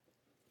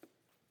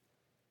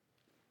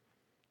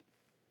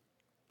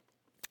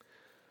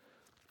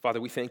Father,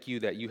 we thank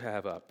you that you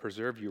have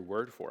preserved your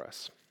word for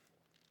us.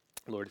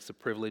 Lord, it's a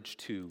privilege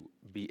to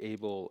be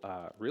able,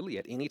 really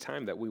at any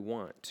time that we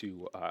want,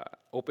 to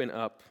open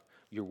up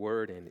your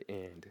word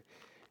and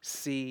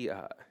see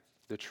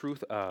the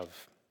truth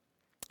of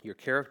your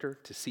character,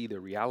 to see the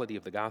reality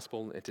of the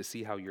gospel, and to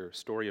see how your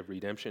story of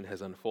redemption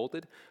has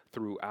unfolded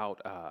throughout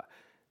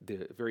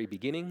the very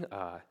beginning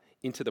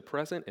into the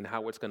present and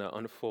how it's going to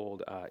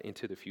unfold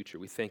into the future.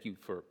 We thank you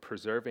for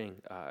preserving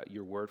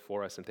your word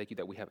for us, and thank you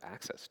that we have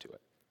access to it.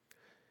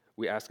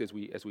 We ask as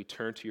we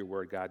turn to your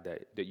word, God,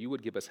 that you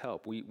would give us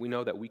help. We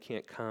know that we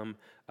can't come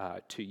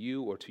to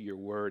you or to your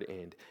word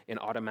and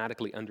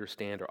automatically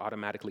understand or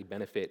automatically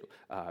benefit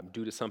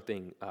due to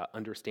something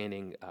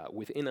understanding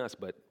within us,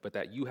 but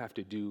that you have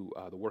to do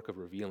the work of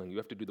revealing. You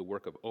have to do the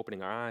work of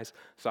opening our eyes,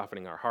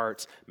 softening our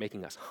hearts,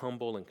 making us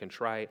humble and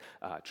contrite,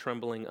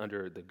 trembling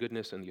under the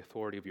goodness and the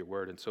authority of your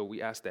word. And so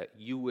we ask that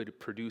you would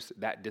produce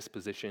that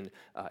disposition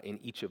in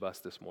each of us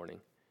this morning.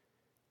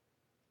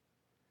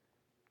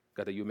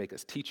 God, that you would make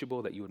us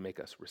teachable, that you would make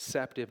us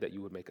receptive, that you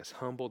would make us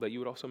humble, that you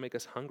would also make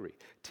us hungry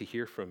to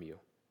hear from you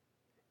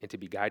and to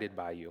be guided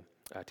by you,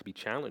 to be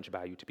challenged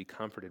by you, to be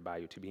comforted by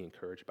you, to be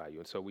encouraged by you.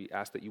 And so we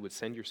ask that you would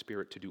send your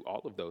Spirit to do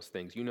all of those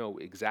things. You know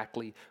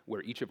exactly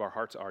where each of our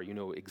hearts are. You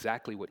know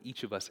exactly what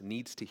each of us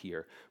needs to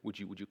hear. Would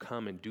you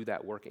come and do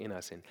that work in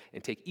us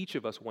and take each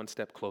of us one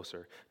step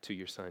closer to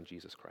your Son,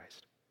 Jesus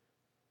Christ?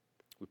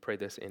 We pray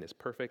this in his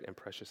perfect and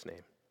precious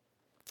name.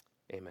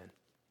 Amen.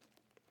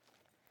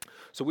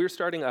 So we're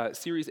starting a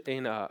series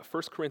in 1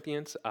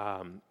 Corinthians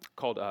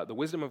called The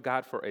Wisdom of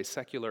God for a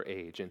Secular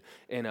Age.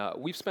 And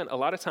we've spent a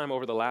lot of time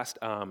over the last,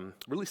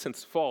 really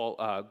since fall,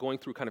 going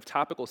through kind of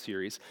topical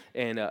series.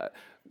 And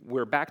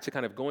we're back to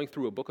kind of going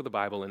through a book of the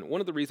Bible. And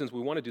one of the reasons we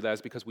want to do that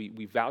is because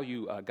we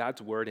value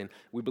God's word, and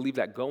we believe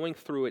that going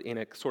through it in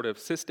a sort of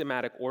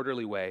systematic,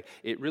 orderly way,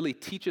 it really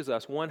teaches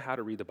us, one, how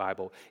to read the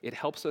Bible. It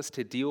helps us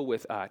to deal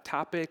with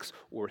topics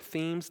or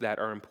themes that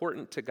are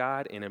important to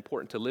God and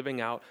important to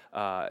living out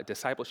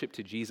discipleship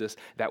to Jesus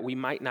that we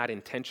might not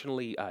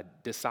intentionally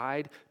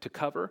decide to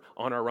cover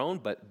on our own,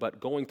 but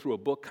going through a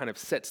book kind of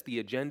sets the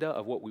agenda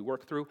of what we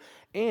work through.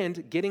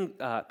 And getting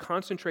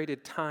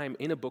concentrated time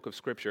in a book of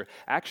Scripture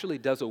actually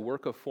does a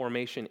work of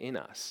formation in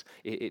us.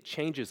 It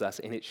changes us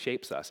and it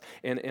shapes us.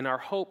 And our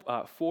hope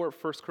for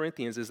 1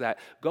 Corinthians is that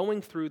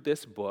going through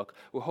this book,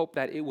 we hope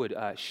that it would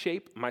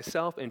shape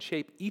myself and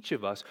shape each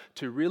of us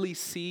to really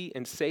see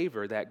and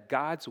savor that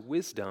God's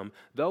wisdom,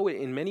 though it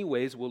in many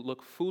ways will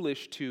look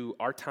foolish to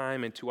our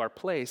time and to our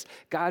place,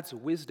 God's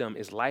wisdom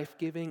is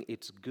life-giving,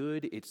 it's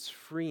good, it's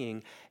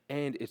freeing,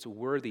 and it's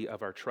worthy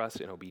of our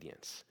trust and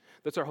obedience.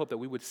 That's our hope, that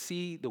we would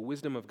see the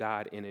wisdom of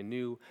God in a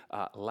new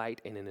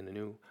light and in a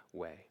new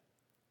way.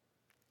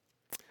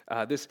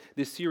 This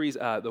series,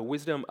 The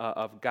Wisdom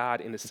of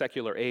God in the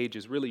Secular Age,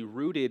 is really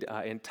rooted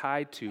and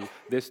tied to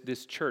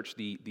this church,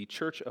 the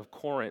Church of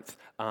Corinth,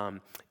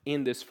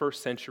 in this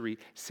first century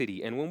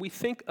city. And when we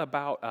think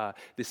about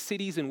the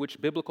cities in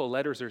which biblical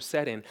letters are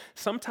set in,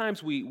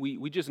 sometimes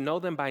we just know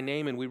them by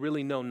name and we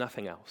really know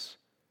nothing else.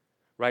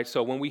 Right?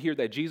 So when we hear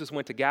that Jesus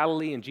went to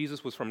Galilee and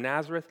Jesus was from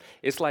Nazareth,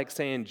 it's like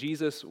saying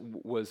Jesus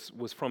was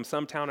from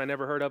some town I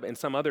never heard of and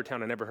some other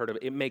town I never heard of.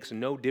 It makes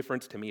no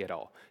difference to me at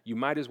all. You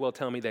might as well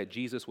tell me that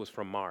Jesus was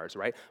from Mars,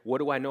 right? What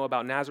do I know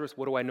about Nazareth?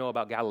 What do I know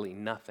about Galilee?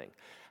 Nothing.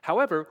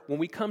 However, when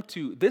we come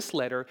to this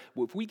letter,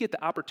 if we get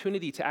the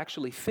opportunity to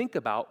actually think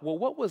about, well,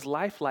 what was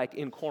life like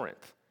in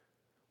Corinth?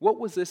 What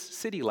was this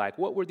city like?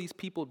 What were these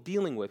people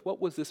dealing with?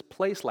 What was this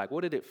place like? What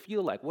did it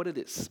feel like? What did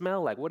it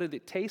smell like? What did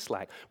it taste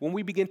like? When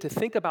we begin to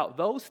think about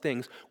those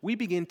things, we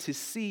begin to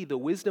see the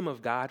wisdom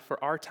of God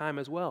for our time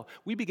as well.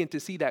 We begin to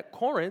see that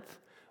Corinth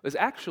was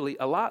actually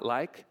a lot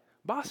like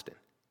Boston.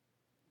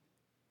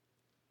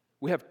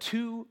 We have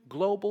two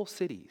global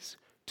cities,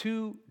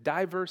 two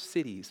diverse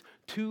cities,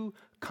 two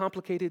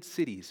complicated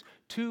cities,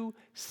 two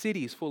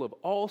cities full of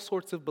all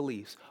sorts of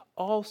beliefs,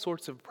 all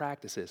sorts of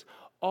practices,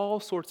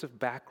 all sorts of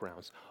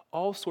backgrounds,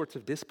 all sorts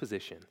of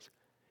dispositions.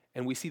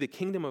 And we see the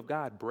kingdom of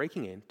God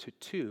breaking into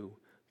two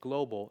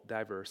global,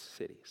 diverse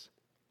cities.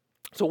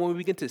 So when we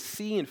begin to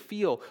see and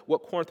feel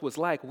what Corinth was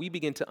like, we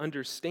begin to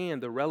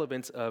understand the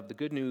relevance of the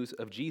good news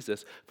of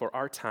Jesus for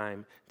our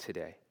time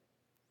today.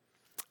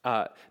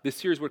 This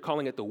series, we're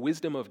calling it The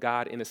Wisdom of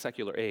God in a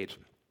Secular Age.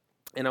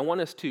 And I want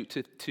us to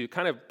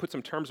kind of put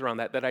some terms around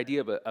that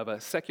idea of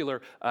a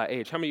secular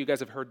age. How many of you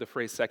guys have heard the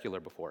phrase secular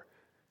before?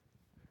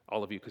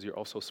 All of you, because you're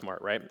all so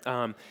smart, right?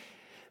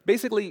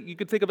 Basically, you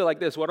could think of it like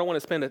this. Well, I don't want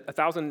to spend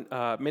 1,000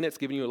 minutes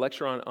giving you a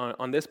lecture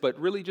on this, but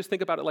really just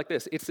think about it like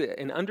this. It's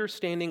an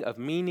understanding of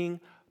meaning,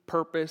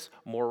 purpose,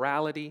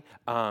 morality,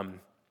 and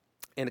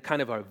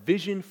kind of a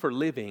vision for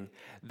living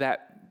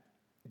that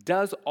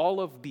does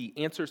all of the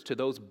answers to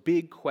those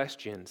big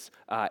questions,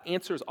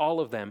 answers all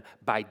of them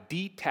by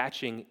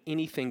detaching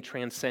anything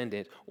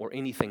transcendent or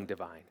anything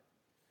divine.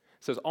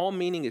 It says all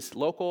meaning is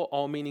local,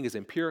 all meaning is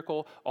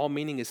empirical, all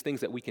meaning is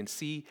things that we can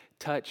see,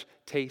 touch,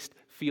 taste,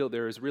 feel.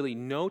 There is really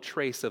no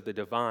trace of the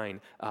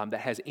divine that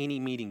has any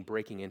meaning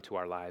breaking into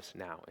our lives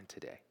now and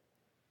today.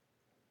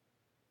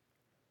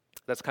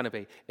 That's kind of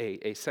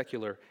a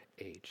secular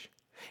age.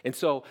 And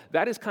so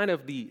that is kind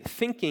of the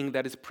thinking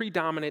that is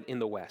predominant in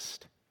the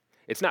West.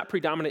 It's not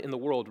predominant in the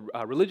world.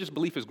 Religious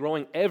belief is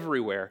growing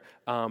everywhere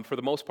for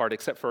the most part,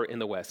 except for in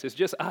the West. It's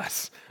just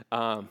us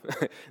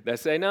that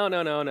say,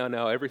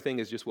 no, everything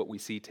is just what we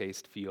see,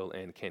 taste, feel,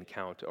 and can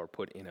count or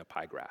put in a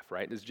pie graph,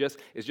 right? It's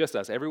just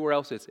us. Everywhere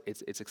else,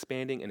 it's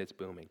expanding and it's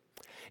booming.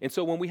 And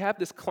so when we have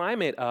this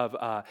climate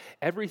of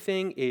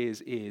everything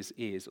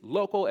is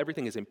local,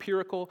 everything is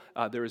empirical,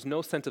 there is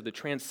no sense of the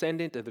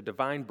transcendent, of the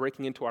divine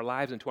breaking into our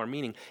lives, into our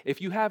meaning.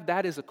 If you have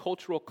that as a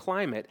cultural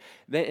climate,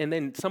 and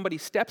then somebody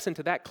steps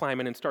into that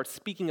climate and starts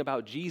speaking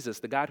about Jesus,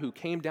 the God who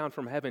came down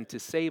from heaven to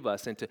save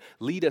us and to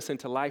lead us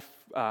into life,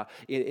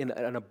 in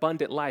an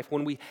abundant life,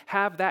 when we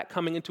have that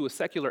coming into a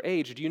secular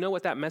age, do you know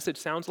what that message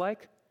sounds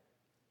like?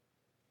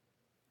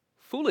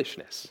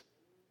 Foolishness.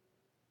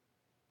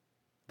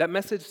 That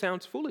message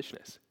sounds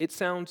foolishness. It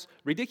sounds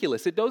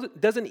ridiculous. It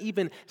doesn't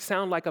even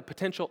sound like a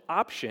potential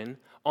option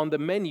on the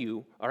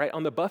menu, all right,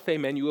 on the buffet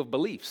menu of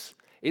beliefs.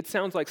 It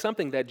sounds like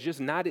something that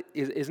just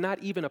is not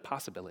even a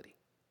possibility.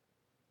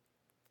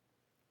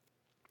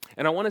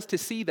 And I want us to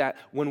see that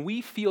when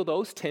we feel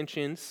those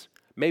tensions,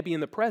 maybe in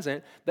the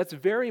present, that's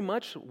very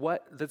much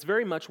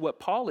what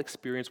Paul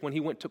experienced when he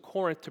went to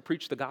Corinth to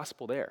preach the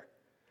gospel there.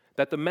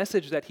 That the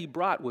message that he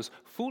brought was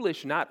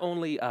foolish not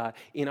only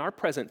in our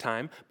present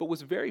time, but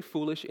was very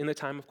foolish in the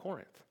time of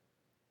Corinth.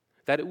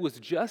 That it was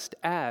just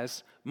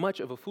as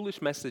much of a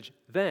foolish message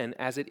then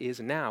as it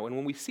is now. And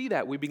when we see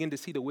that, we begin to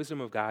see the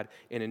wisdom of God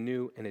in a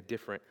new and a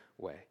different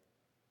way.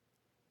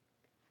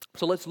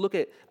 So let's look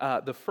at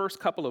the first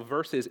couple of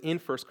verses in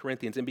 1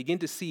 Corinthians and begin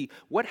to see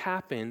what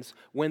happens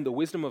when the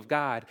wisdom of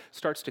God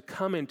starts to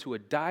come into a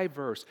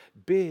diverse,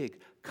 big,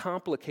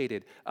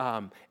 complicated,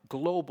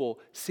 global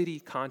city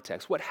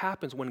context. What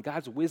happens when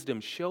God's wisdom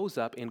shows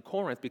up in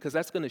Corinth? Because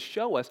that's going to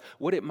show us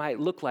what it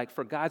might look like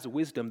for God's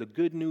wisdom, the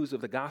good news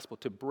of the gospel,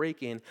 to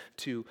break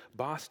into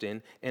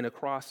Boston and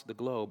across the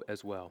globe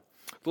as well.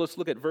 So let's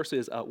look at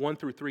verses 1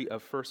 through 3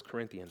 of 1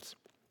 Corinthians.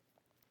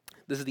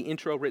 This is the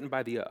intro written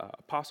by the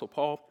Apostle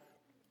Paul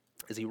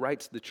as he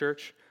writes to the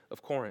church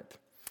of Corinth.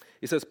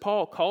 He says,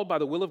 Paul, called by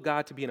the will of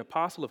God to be an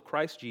apostle of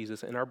Christ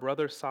Jesus, and our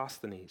brother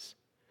Sosthenes,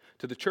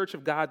 to the church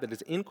of God that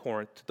is in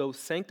Corinth, to those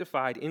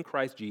sanctified in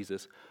Christ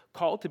Jesus,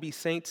 called to be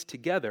saints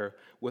together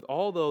with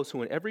all those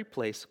who in every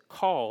place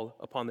call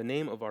upon the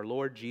name of our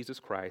Lord Jesus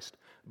Christ,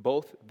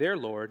 both their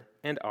Lord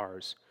and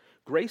ours.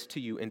 Grace to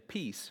you and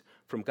peace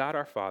from God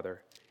our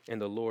Father and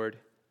the Lord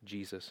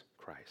Jesus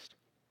Christ.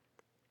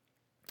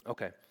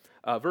 Okay,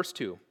 verse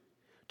 2.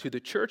 To the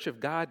church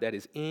of God that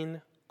is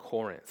in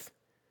Corinth.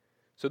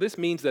 So this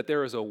means that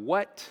there is a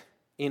what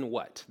in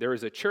what? There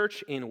is a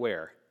church in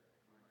where?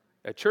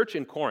 A church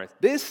in Corinth.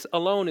 This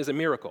alone is a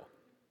miracle.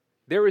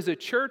 There is a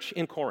church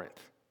in Corinth.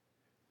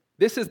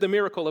 This is the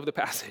miracle of the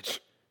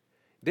passage.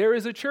 There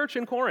is a church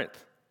in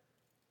Corinth.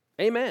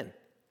 Amen.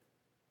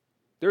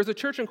 There is a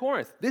church in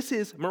Corinth. This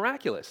is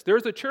miraculous. There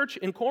is a church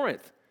in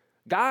Corinth.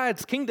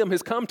 God's kingdom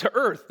has come to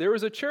earth. There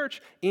is a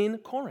church in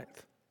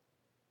Corinth.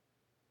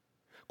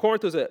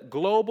 Corinth was a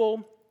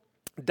global,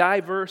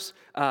 diverse,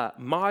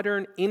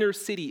 modern inner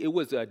city. It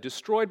was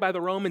destroyed by the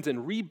Romans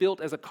and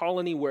rebuilt as a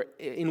colony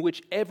in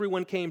which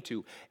everyone came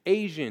to.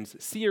 Asians,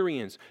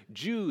 Syrians,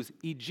 Jews,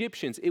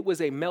 Egyptians. It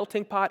was a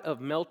melting pot of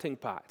melting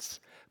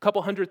pots. A couple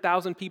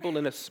 100,000 people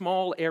in a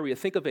small area.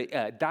 Think of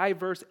a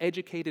diverse,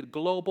 educated,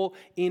 global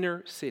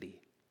inner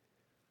city.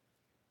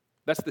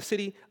 That's the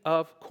city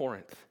of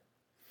Corinth.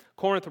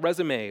 Corinth's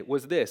resume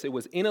was this. It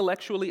was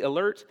intellectually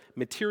alert,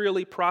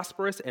 materially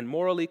prosperous, and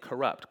morally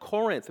corrupt.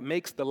 Corinth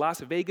makes the Las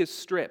Vegas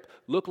Strip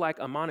look like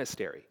a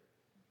monastery.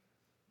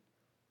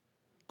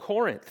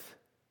 Corinth,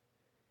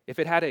 if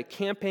it had a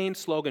campaign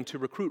slogan to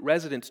recruit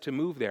residents to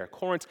move there,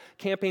 Corinth's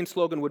campaign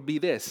slogan would be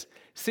this: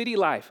 city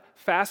life,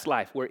 fast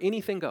life, where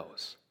anything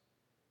goes.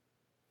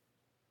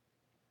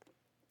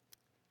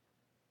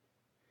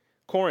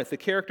 Corinth, the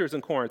characters in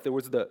Corinth, there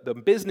was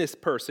the business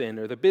person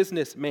or the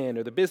businessman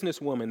or the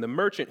businesswoman, the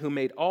merchant who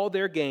made all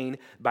their gain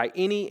by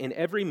any and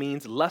every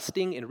means,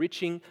 lusting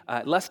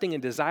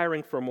and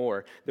desiring for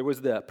more. There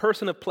was the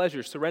person of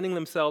pleasure, surrendering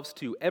themselves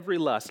to every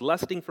lust,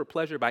 lusting for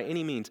pleasure by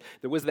any means.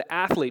 There was the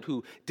athlete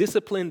who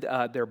disciplined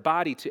their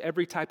body to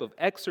every type of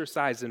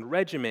exercise and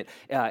regiment,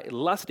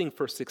 lusting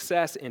for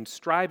success and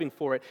striving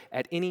for it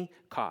at any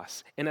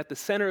cost. And at the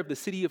center of the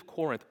city of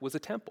Corinth was a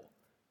temple,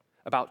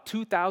 about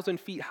 2,000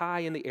 feet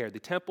high in the air, the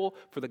temple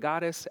for the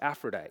goddess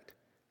Aphrodite.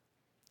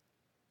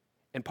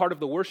 And part of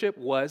the worship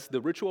was the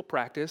ritual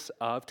practice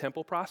of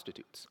temple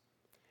prostitutes.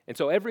 And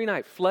so every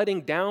night,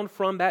 flooding down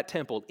from that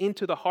temple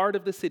into the heart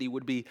of the city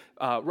would be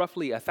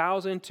roughly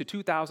 1,000 to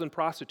 2,000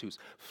 prostitutes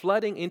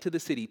flooding into the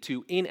city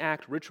to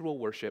enact ritual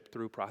worship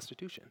through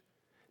prostitution.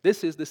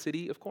 This is the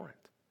city of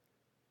Corinth.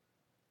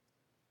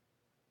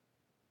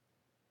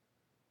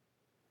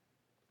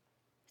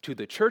 To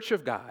the church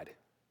of God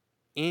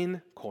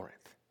in Corinth.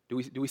 Do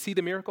we see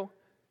the miracle?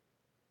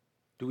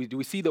 Do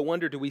we see the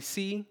wonder? Do we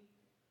see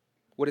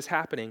what is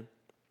happening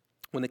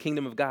when the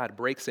kingdom of God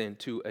breaks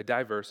into a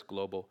diverse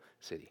global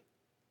city?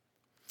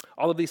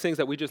 all of these things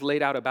that we just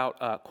laid out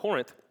about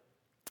Corinth,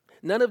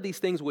 none of these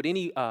things would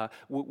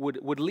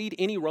lead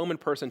any Roman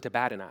person to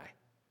bat an eye.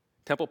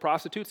 Temple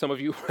prostitutes, some of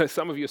you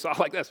saw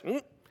like this,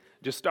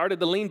 just started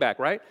the lean back,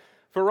 right?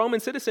 For a Roman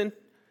citizen,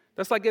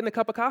 that's like getting a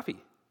cup of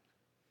coffee.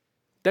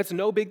 That's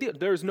no big deal.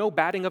 There's no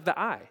batting of the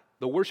eye.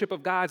 The worship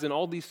of gods in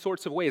all these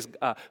sorts of ways,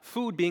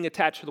 food being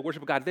attached to the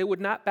worship of God, they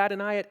would not bat an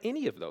eye at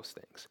any of those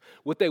things.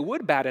 What they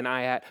would bat an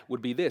eye at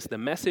would be this, the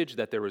message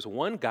that there is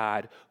one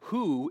God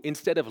who,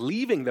 instead of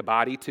leaving the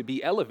body to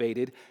be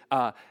elevated,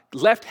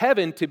 left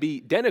heaven to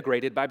be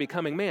denigrated by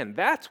becoming man.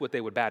 That's what they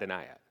would bat an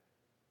eye at.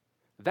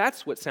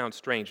 That's what sounds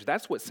strange.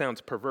 That's what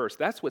sounds perverse.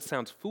 That's what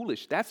sounds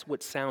foolish. That's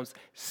what sounds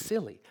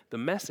silly, the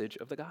message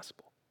of the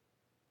gospel.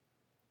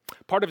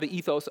 Part of the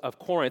ethos of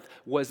Corinth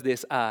was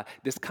this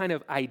kind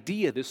of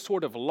idea, this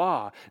sort of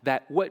law,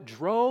 that what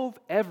drove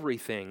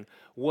everything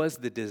was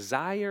the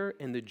desire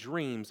and the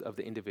dreams of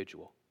the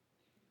individual.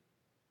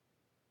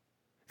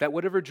 That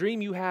whatever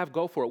dream you have,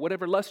 go for it.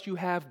 Whatever lust you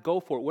have,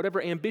 go for it.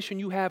 Whatever ambition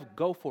you have,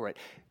 go for it.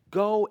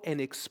 Go and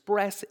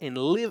express and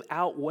live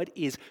out what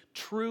is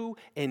true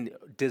and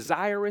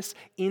desirous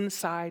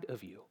inside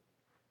of you.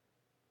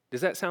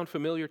 Does that sound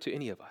familiar to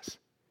any of us?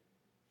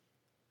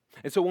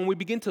 And so when we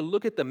begin to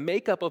look at the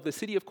makeup of the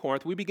city of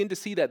Corinth, we begin to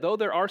see that though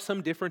there are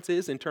some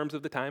differences in terms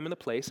of the time and the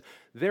place,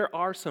 there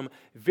are some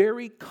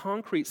very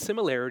concrete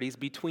similarities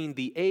between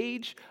the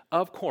age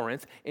of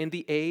Corinth and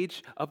the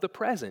age of the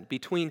present,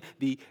 between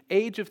the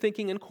age of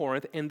thinking in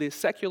Corinth and the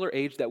secular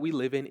age that we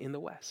live in the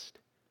West,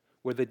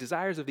 where the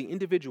desires of the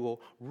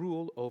individual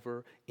rule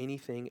over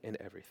anything and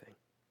everything.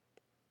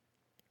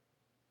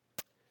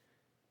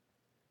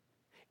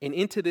 And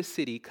into this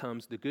city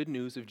comes the good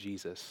news of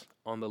Jesus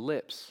on the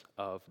lips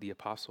of the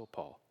Apostle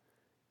Paul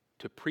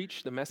to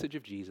preach the message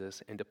of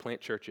Jesus and to plant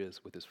churches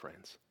with his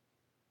friends.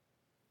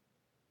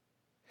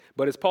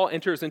 But as Paul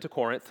enters into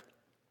Corinth,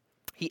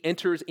 he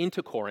enters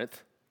into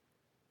Corinth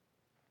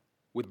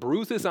with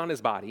bruises on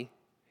his body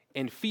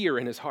and fear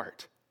in his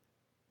heart.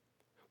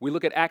 We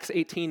look at Acts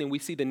 18 and we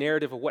see the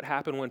narrative of what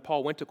happened when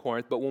Paul went to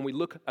Corinth, but when we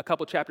look a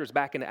couple chapters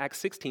back into Acts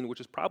 16, which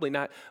is probably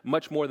not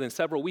much more than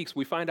several weeks,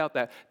 we find out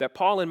that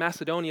Paul in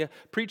Macedonia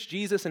preached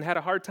Jesus and had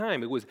a hard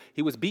time.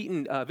 He was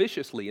beaten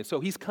viciously, and so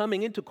he's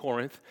coming into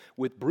Corinth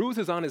with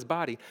bruises on his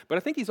body, but I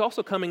think he's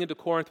also coming into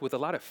Corinth with a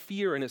lot of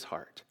fear in his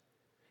heart.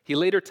 He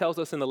later tells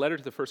us in the letter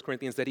to the 1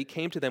 Corinthians that he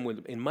came to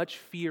them in much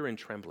fear and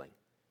trembling.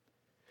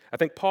 I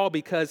think Paul,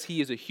 because he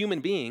is a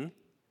human being,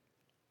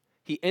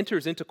 he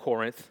enters into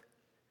Corinth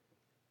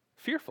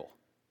fearful.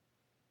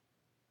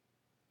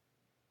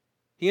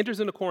 He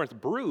enters into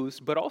Corinth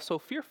bruised, but also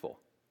fearful.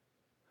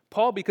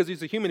 Paul, because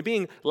he's a human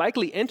being,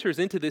 likely enters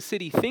into this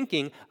city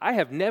thinking, I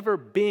have never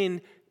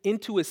been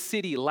into a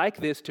city like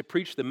this to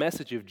preach the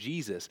message of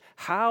Jesus.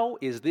 How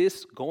is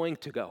this going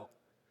to go?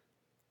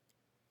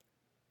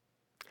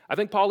 I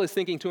think Paul is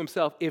thinking to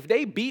himself, if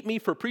they beat me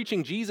for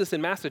preaching Jesus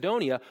in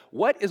Macedonia,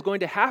 what is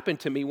going to happen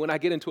to me when I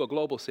get into a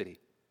global city?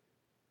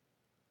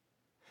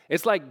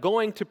 It's like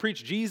going to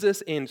preach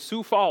Jesus in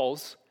Sioux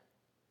Falls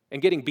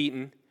and getting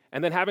beaten,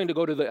 and then having to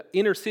go to the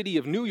inner city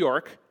of New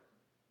York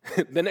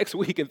the next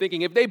week and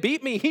thinking, if they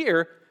beat me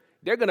here,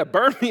 they're going to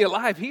burn me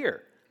alive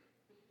here.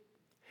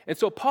 And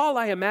so Paul,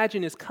 I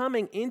imagine, is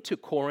coming into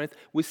Corinth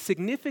with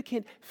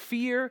significant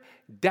fear,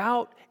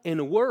 doubt,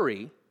 and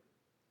worry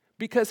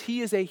because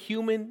he is a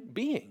human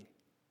being.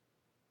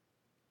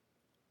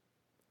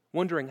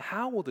 Wondering,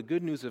 how will the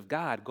good news of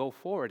God go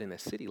forward in a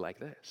city like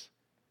this?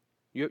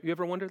 You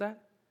ever wonder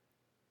that?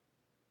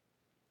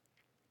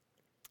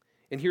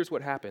 And here's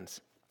what happens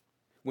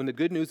when the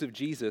good news of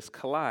Jesus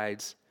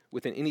collides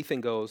with an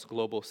anything-goes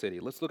global city.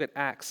 Let's look at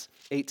Acts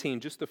 18,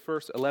 just the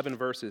first 11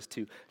 verses,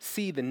 to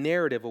see the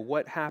narrative of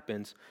what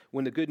happens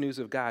when the good news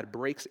of God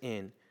breaks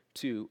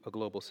into a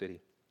global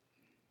city.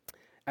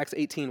 Acts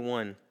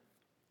 18:1.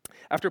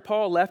 After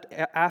Paul left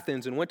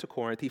Athens and went to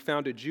Corinth, he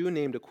found a Jew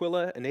named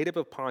Aquila, a native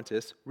of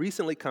Pontus,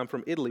 recently come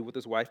from Italy with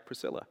his wife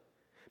Priscilla,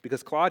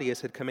 because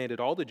Claudius had commanded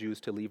all the Jews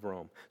to leave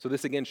Rome. So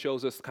this again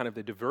shows us kind of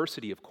the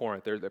diversity of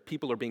Corinth. The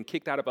people are being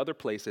kicked out of other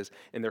places,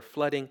 and they're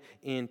flooding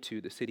into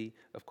the city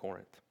of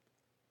Corinth.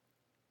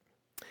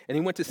 And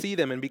he went to see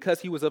them, and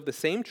because he was of the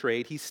same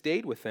trade, he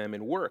stayed with them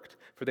and worked,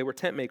 for they were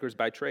tent makers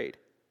by trade.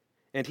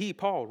 And he,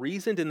 Paul,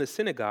 reasoned in the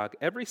synagogue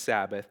every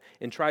Sabbath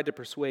and tried to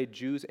persuade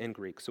Jews and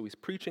Greeks. So he's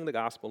preaching the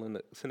gospel in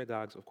the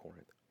synagogues of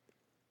Corinth.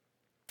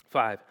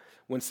 5.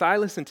 When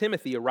Silas and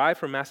Timothy arrived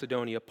from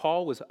Macedonia,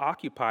 Paul was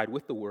occupied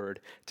with the word,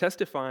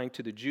 testifying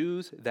to the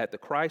Jews that the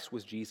Christ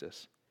was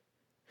Jesus.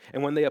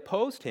 And when they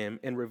opposed him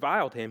and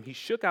reviled him, he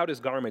shook out his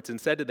garments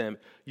and said to them,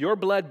 "Your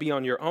blood be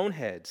on your own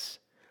heads.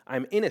 I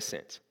am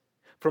innocent.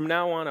 From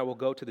now on I will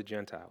go to the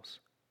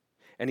Gentiles."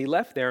 And he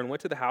left there and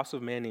went to the house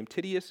of a man named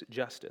Titius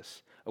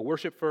Justus, a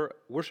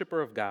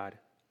worshiper of God,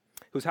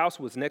 whose house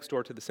was next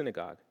door to the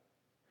synagogue.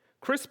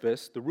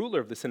 Crispus, the ruler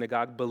of the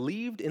synagogue,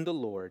 believed in the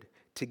Lord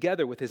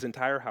together with his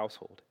entire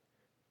household.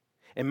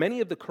 And many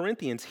of the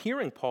Corinthians,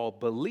 hearing Paul,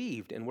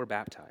 believed and were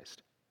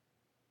baptized.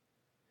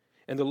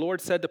 And the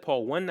Lord said to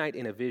Paul one night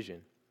in a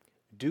vision,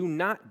 "Do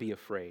not be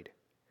afraid,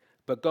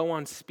 but go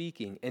on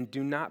speaking and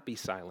do not be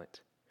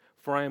silent.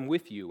 For I am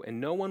with you,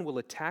 and no one will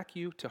attack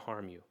you to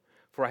harm you.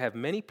 For I have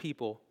many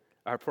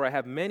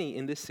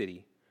in this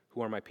city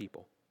who are my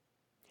people."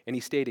 And he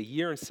stayed 1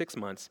 year and 6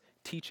 months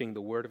teaching the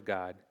word of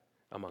God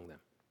among them.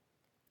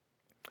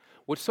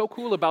 What's so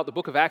cool about the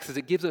book of Acts is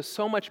it gives us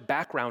so much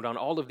background on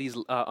all of these,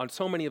 on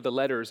so many of the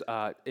letters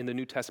in the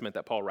New Testament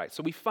that Paul writes.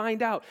 So we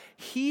find out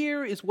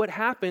here is what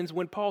happens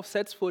when Paul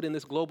sets foot in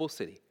this global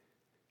city.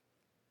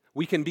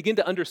 We can begin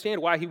to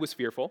understand why he was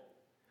fearful.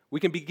 We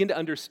can begin to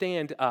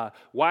understand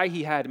why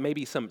he had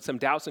maybe some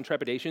doubts and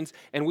trepidations,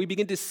 and we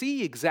begin to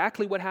see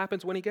exactly what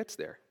happens when he gets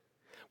there.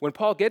 When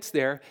Paul gets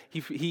there,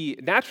 he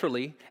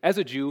naturally, as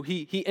a Jew,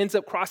 he ends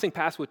up crossing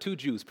paths with 2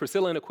 Jews,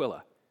 Priscilla and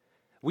Aquila.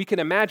 We can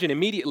imagine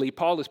immediately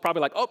Paul is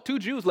probably like, 2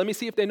 Jews, let me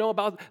see if they know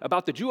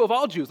about the Jew of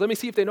all Jews. Let me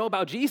see if they know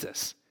about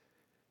Jesus.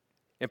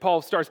 And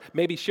Paul starts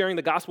maybe sharing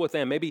the gospel with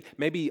them. Maybe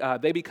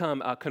they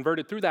become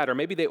converted through that, or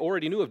maybe they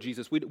already knew of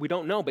Jesus. We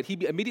don't know, but he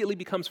immediately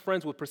becomes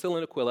friends with Priscilla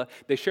and Aquila.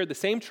 They share the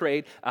same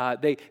trade.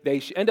 They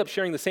end up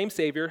sharing the same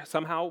Savior.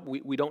 Somehow,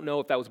 we don't know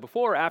if that was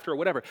before or after or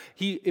whatever.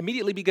 He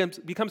immediately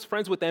becomes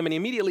friends with them, and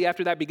immediately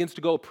after that begins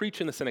to go preach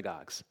in the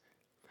synagogues.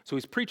 So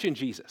he's preaching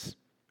Jesus.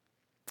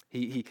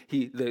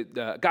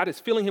 God is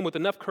filling him with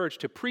enough courage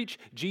to preach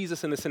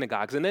Jesus in the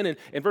synagogues. And then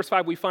in verse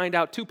 5, we find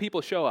out 2 people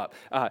show up,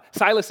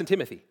 Silas and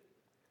Timothy.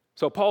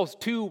 So Paul's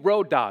 2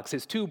 road dogs,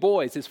 his 2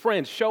 boys, his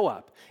friends show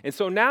up. And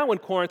so now in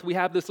Corinth, we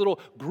have this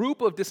little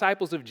group of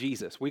disciples of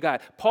Jesus. We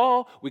got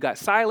Paul, we got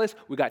Silas,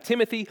 we got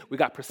Timothy, we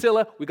got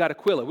Priscilla, we got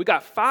Aquila. We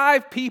got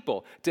 5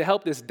 people to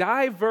help this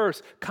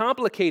diverse,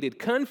 complicated,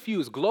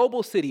 confused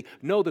global city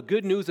know the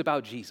good news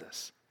about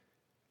Jesus.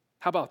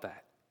 How about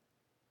that?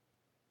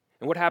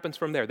 And what happens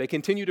from there? They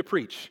continue to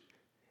preach.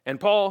 And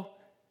Paul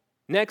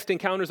next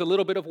encounters a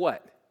little bit of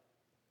what?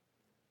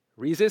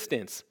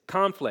 Resistance,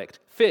 conflict,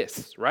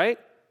 fists, right?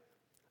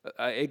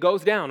 It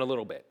goes down a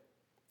little bit.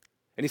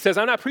 And he says,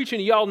 I'm not preaching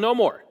to y'all no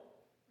more,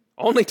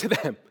 only to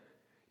them.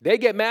 They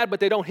get mad,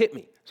 but they don't hit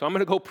me. So I'm going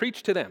to go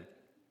preach to them.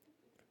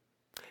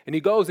 And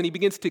he goes and he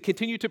begins to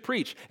continue to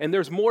preach. And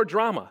there's more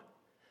drama.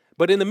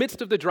 But in the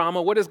midst of the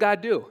drama, what does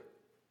God do?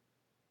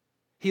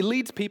 He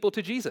leads people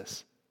to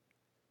Jesus.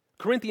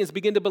 Corinthians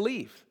begin to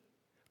believe.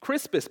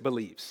 Crispus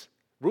believes,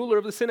 ruler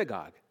of the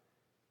synagogue,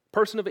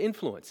 person of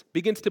influence,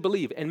 begins to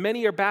believe. And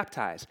many are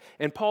baptized.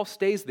 And Paul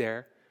stays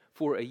there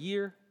for 1.5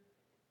 years,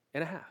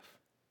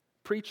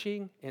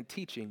 preaching and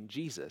teaching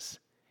Jesus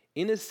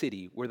in a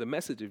city where the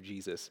message of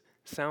Jesus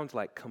sounds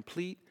like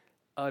complete,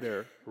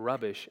 utter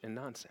rubbish and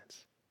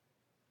nonsense.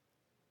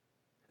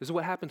 This is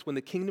what happens when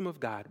the kingdom of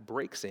God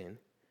breaks in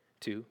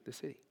to the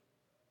city.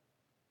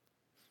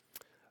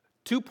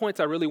 2 points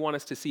I really want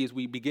us to see as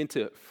we begin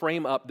to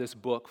frame up this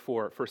book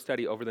for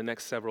study over the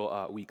next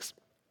several weeks.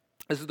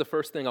 This is the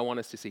first thing I want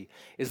us to see,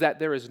 is that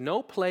there is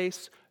no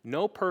place,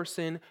 no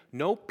person,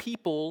 no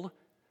people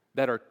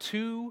that are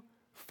too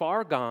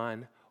far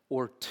gone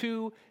or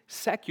too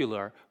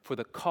secular for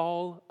the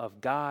call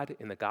of God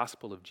in the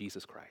gospel of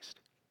Jesus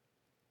Christ.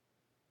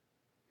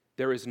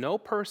 There is no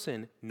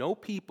person, no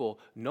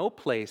people, no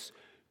place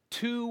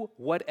too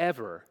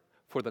whatever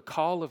for the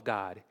call of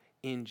God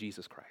in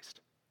Jesus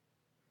Christ.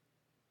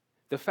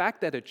 The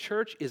fact that a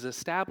church is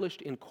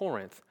established in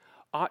Corinth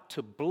ought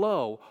to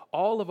blow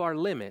all of our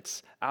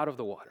limits out of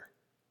the water.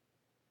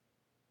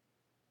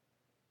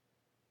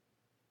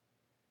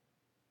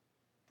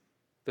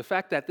 The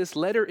fact that this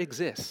letter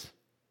exists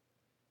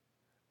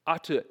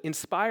ought to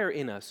inspire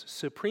in us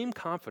supreme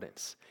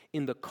confidence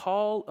in the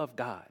call of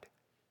God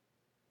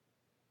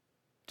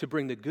to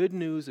bring the good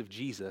news of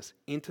Jesus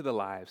into the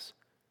lives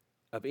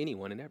of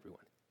anyone and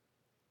everyone.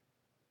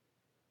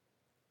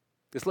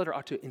 This letter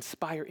ought to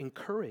inspire and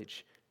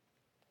courage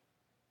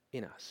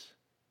in us.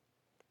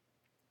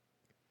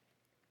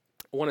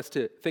 I want us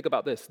to think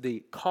about this,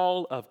 the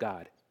call of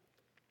God.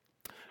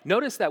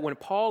 Notice that when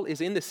Paul is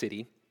in the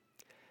city,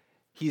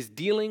 he's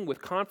dealing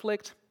with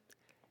conflict.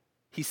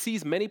 He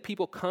sees many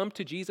people come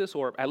to Jesus,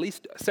 or at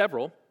least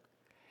several,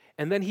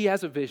 and then he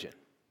has a vision.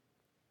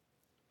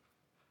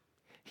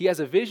 He has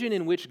a vision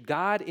in which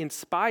God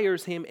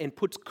inspires him and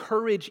puts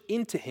courage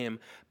into him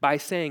by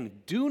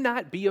saying, "Do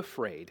not be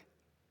afraid.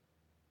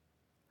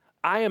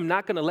 I am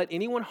not going to let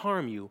anyone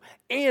harm you.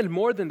 And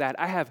more than that,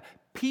 I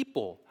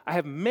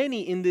have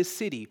many in this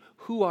city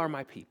who are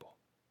my people."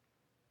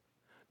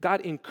 God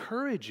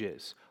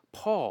encourages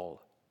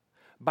Paul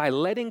by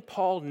letting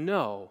Paul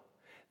know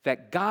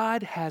that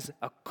God has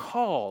a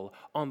call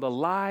on the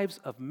lives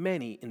of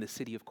many in the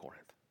city of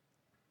Corinth.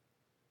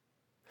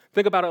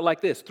 Think about it like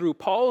this. Through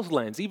Paul's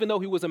lens, even though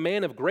he was a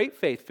man of great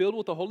faith, filled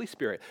with the Holy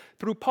Spirit,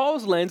 through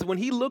Paul's lens, when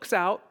he looks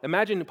out,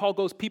 imagine Paul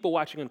goes people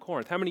watching in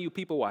Corinth. How many of you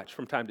people watch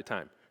from time to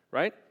time?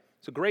 Right?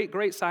 It's a great,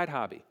 great side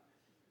hobby.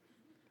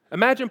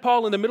 Imagine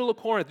Paul in the middle of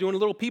Corinth doing a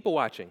little people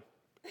watching.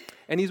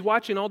 And he's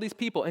watching all these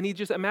people, and he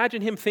just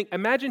imagine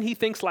he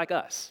thinks like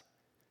us.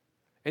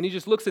 And he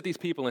just looks at these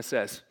people and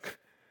says,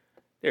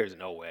 "There's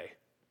no way.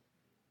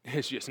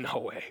 There's just no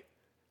way.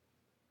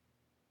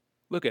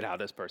 Look at how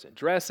this person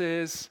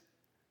dresses.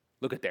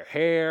 Look at their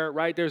hair,"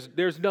 right?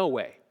 There's no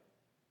way.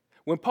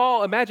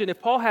 Imagine if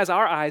Paul has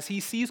our eyes, he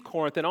sees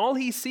Corinth, and all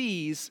he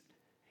sees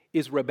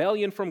is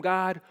rebellion from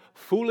God,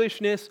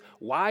 foolishness,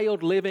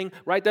 wild living,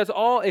 right?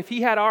 If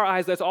he had our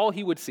eyes, that's all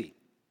he would see.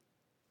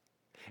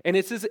 And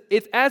it's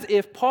as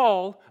if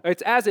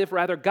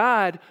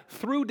God,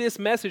 through this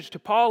message to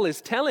Paul,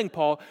 is telling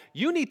Paul,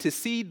 you need to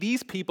see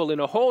these people in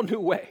a whole new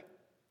way.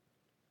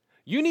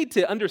 You need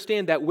to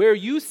understand that where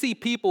you see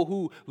people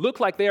who look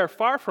like they are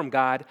far from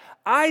God,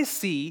 I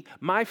see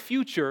my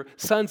future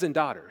sons and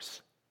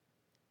daughters.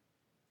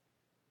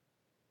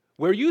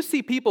 Where you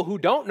see people who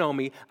don't know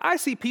me, I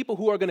see people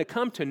who are going to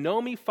come to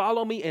know me,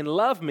 follow me, and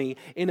love me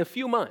in a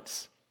few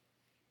months,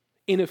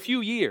 in a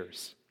few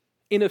years,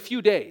 in a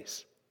few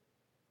days.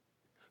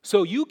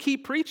 So you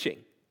keep preaching.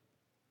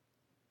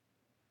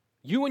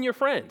 You and your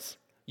friends,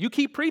 you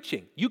keep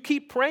preaching. You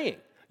keep praying.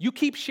 You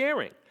keep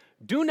sharing.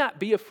 Do not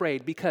be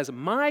afraid, because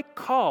my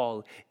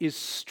call is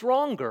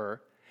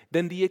stronger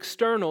than the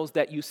externals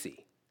that you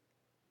see.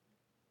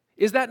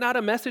 Is that not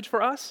a message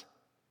for us?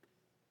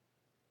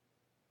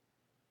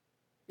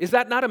 Is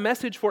that not a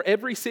message for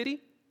every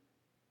city?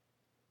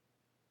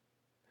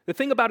 The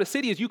thing about a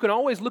city is you can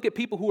always look at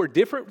people who are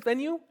different than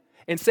you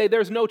and say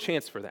there's no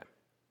chance for them.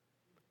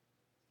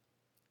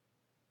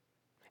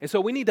 And so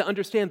we need to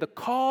understand the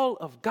call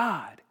of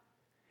God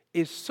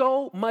is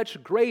so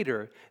much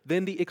greater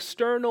than the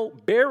external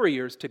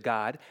barriers to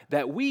God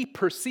that we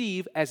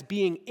perceive as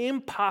being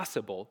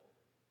impossible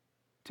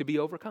to be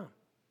overcome.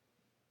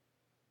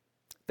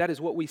 That is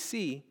what we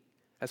see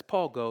as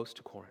Paul goes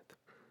to Corinth.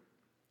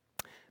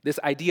 This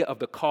idea of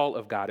the call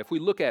of God. If we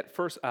look at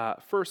First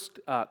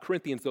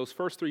Corinthians, those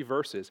first 3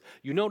 verses,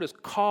 you notice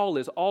call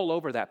is all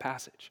over that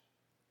passage.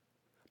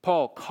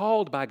 Paul,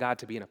 called by God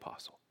to be an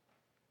apostle.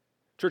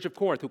 Church of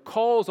Corinth, who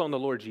calls on the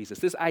Lord Jesus.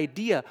 This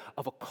idea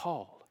of a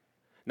call.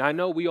 Now, I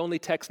know we only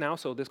text now,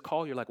 so this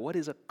call, you're like, what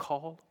is a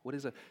call? What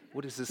is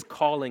this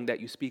calling that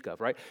you speak of,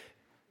 right?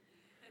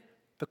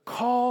 The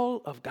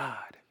call of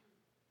God.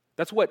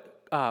 That's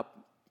what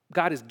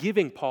God is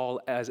giving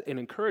Paul as an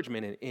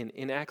encouragement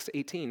in Acts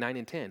 18, 9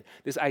 and 10.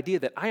 This idea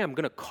that I am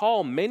going to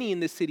call many in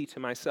this city to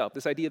myself.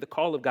 This idea of the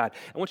call of God.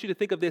 I want you to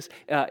think of this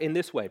in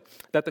this way.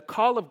 That the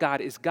call of God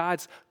is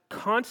God's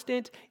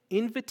constant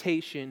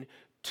invitation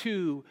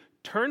to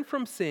turn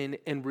from sin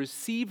and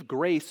receive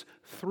grace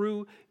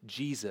through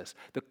Jesus.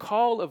 The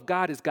call of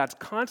God is God's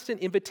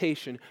constant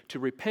invitation to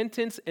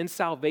repentance and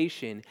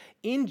salvation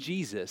in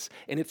Jesus,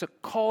 and it's a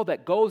call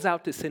that goes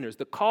out to sinners.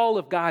 The call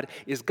of God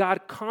is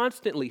God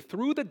constantly,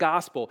 through the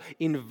gospel,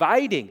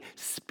 inviting,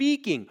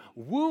 speaking,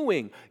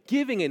 wooing,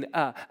 giving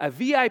a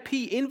VIP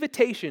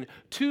invitation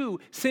to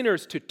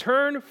sinners to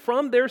turn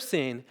from their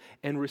sin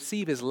and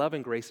receive his love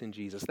and grace in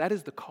Jesus. That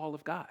is the call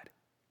of God.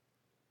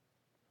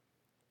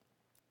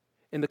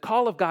 And the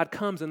call of God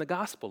comes in the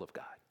gospel of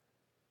God.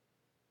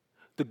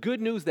 The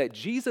good news that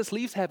Jesus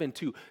leaves heaven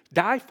to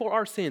die for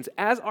our sins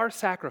as our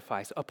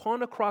sacrifice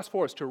upon a cross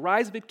for us, to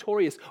rise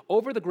victorious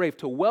over the grave,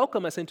 to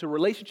welcome us into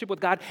relationship with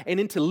God and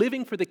into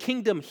living for the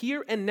kingdom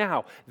here and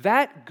now.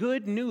 That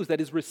good news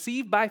that is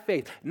received by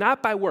faith,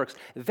 not by works,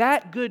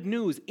 that good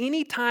news,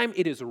 anytime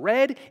it is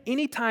read,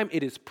 anytime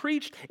it is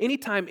preached,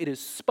 anytime it is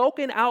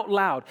spoken out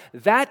loud,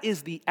 that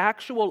is the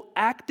actual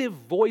active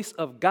voice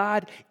of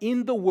God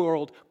in the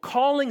world,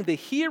 calling the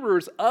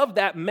hearers of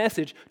that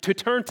message to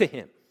turn to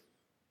him.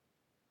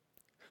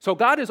 So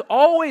God is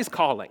always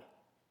calling.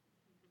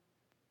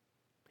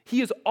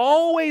 He is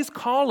always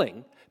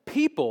calling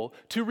people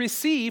to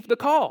receive the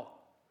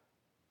call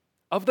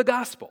of the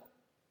gospel.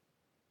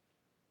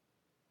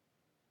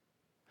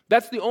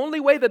 That's the only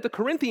way that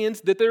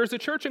there's a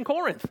church in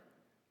Corinth.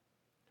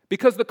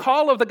 Because the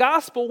call of the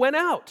gospel went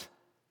out.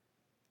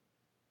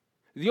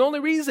 The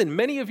only reason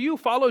many of you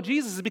follow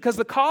Jesus is because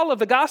the call of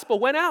the gospel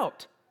went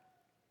out.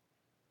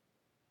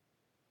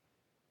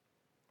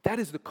 That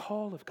is the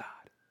call of God.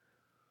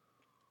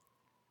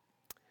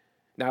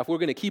 Now, if we're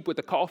going to keep with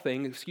the call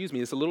thing,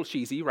 it's a little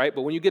cheesy, right?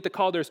 But when you get the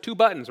call, there's 2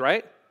 buttons,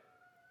 right?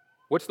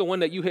 What's the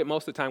one that you hit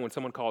most of the time when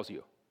someone calls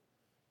you?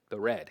 The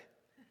red.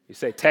 You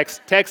say,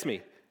 text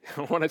me.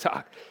 I want to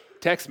talk.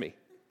 Text me.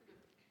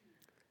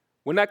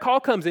 When that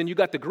call comes in, you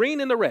got the green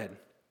and the red.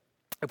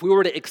 If we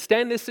were to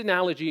extend this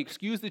analogy,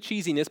 excuse the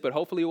cheesiness, but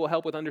hopefully it will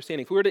help with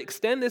understanding. If we were to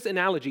extend this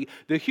analogy,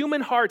 the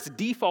human heart's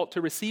default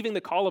to receiving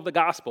the call of the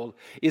gospel,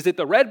 is it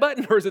the red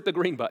button or is it the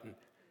green button?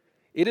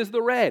 It is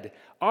the red.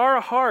 Our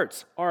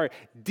hearts are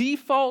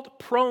default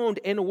prone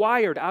and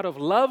wired out of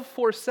love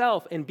for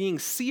self and being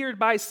seared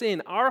by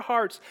sin. Our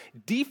heart's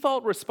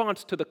default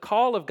response to the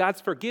call of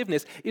God's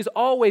forgiveness is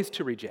always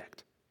to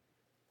reject.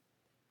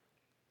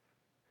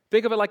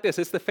 Think of it like this.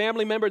 It's the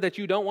family member that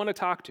you don't want to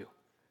talk to,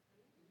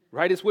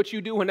 right? It's what you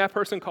do when that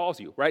person calls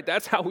you, right?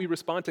 That's how we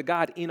respond to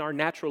God in our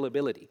natural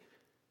ability.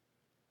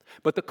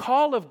 But the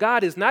call of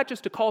God is not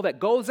just a call that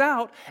goes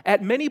out.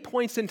 At many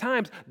points in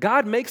times,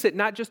 God makes it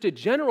not just a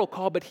general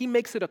call, but he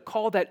makes it a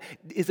call that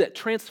is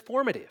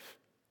transformative.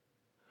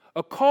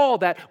 A call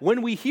that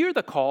when we hear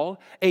the call,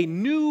 a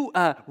new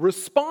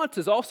response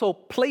is also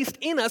placed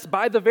in us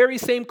by the very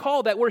same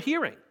call that we're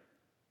hearing.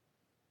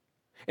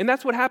 And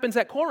that's what happens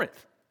at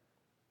Corinth.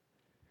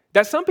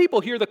 That some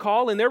people hear the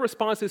call and their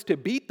response is to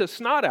beat the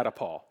snot out of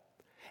Paul.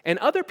 And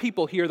other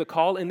people hear the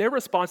call and their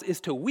response is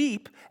to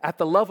weep at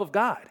the love of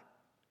God.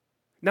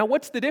 Now,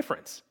 what's the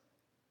difference?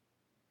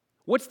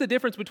 What's the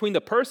difference between the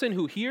person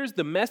who hears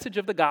the message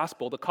of the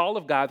gospel, the call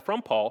of God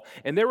from Paul,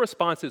 and their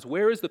response is,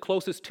 where is the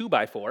closest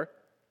 2x4?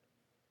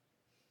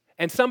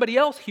 And somebody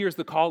else hears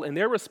the call and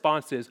their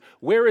response is,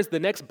 where is the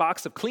next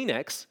box of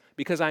Kleenex?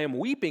 Because I am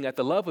weeping at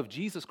the love of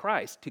Jesus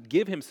Christ to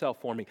give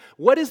himself for me.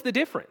 What is the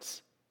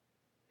difference?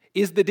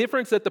 Is the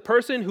difference that the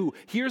person who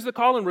hears the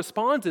call and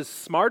responds is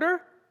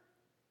smarter?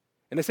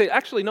 And they say,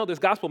 actually, no, this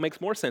gospel makes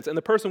more sense. And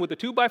the person with the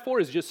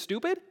 2x4 is just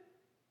stupid?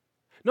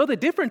 No, the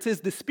difference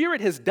is the Spirit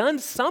has done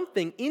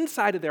something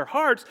inside of their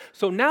hearts,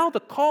 so now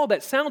the call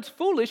that sounds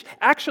foolish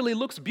actually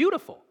looks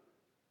beautiful.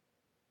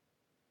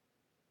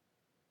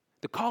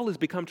 The call has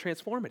become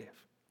transformative.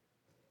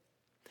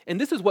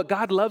 And this is what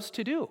God loves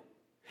to do.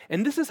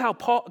 And this is how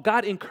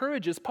God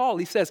encourages Paul.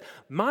 He says,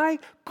 my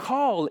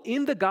call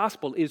in the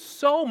gospel is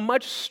so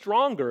much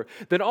stronger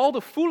than all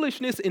the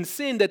foolishness and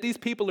sin that these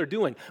people are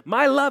doing.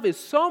 My love is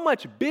so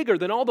much bigger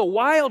than all the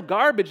wild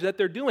garbage that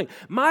they're doing.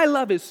 My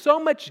love is so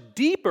much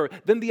deeper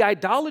than the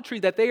idolatry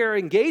that they are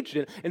engaged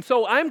in. And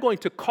so I'm going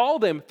to call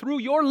them through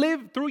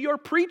your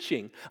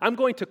preaching. I'm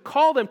going to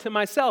call them to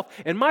myself.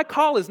 And my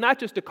call is not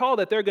just a call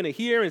that they're going to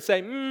hear and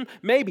say,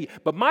 maybe.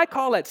 But my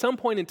call at some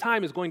point in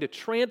time is going to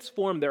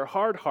transform their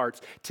hard hearts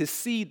to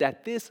see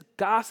that this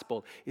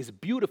gospel is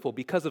beautiful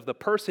because of the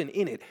person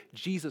in it,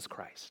 Jesus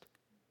Christ.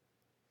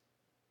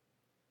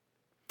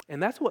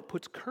 And that's what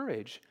puts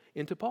courage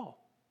into Paul.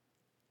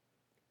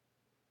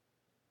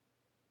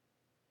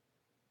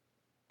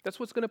 That's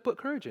what's going to put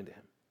courage into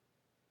him.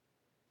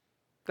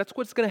 That's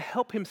what's going to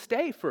help him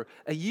stay for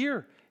a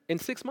year and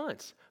 6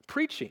 months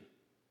preaching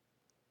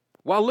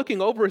while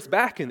looking over his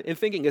back and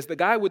thinking, is the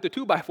guy with the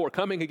 2x4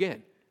 coming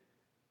again?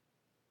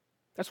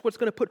 That's what's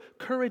going to put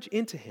courage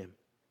into him.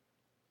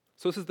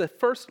 So this is the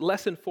first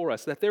lesson for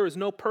us, that there is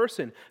no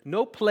person,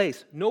 no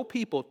place, no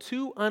people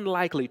too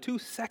unlikely, too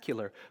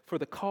secular for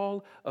the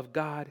call of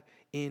God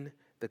in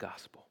the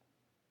gospel.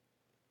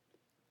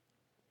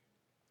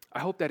 I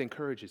hope that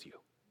encourages you.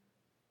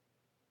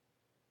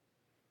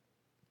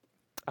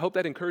 I hope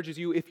that encourages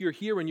you if you're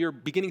here and you're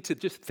beginning to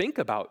just think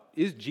about,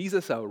 is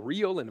Jesus a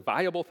real and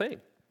viable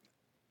thing?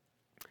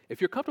 If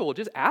you're comfortable,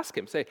 just ask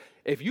him. Say,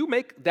 if you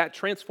make that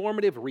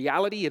transformative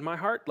reality in my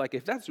heart, like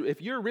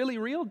if you're really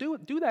real, do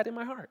that in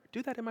my heart.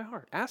 Do that in my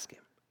heart. Ask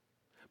him.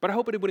 But I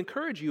hope it would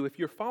encourage you, if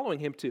you're following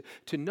him,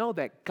 to know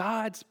that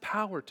God's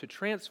power to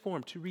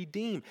transform, to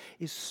redeem,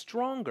 is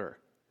stronger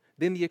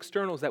than the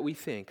externals that we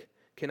think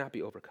cannot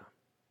be overcome.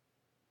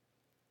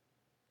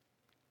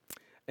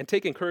 And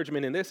take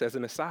encouragement in this as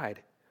an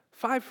aside.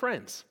 5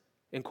 friends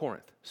in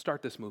Corinth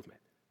start this movement.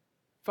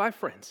 5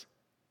 friends.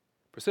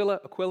 Priscilla,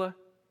 Aquila,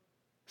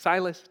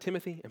 Silas,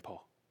 Timothy, and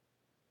Paul.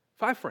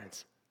 5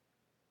 friends.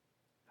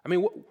 I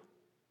mean,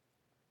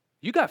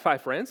 you got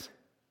 5 friends,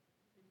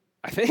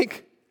 I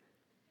think.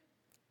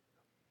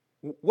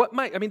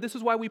 This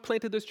is why we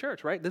planted this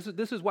church, right?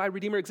 This is why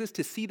Redeemer exists,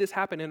 to see this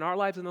happen in our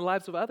lives and the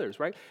lives of others,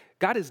 right?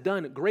 God has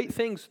done great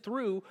things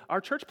through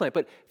our church plant,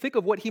 but think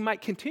of what he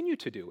might continue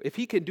to do. If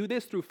he can do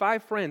this through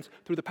 5 friends,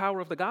 through the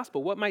power of the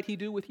gospel, what might he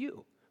do with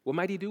you? What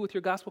might he do with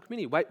your gospel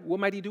community? What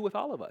might he do with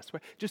all of us?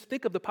 Right? Just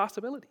think of the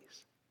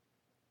possibilities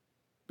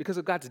because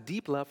of God's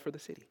deep love for the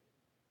city.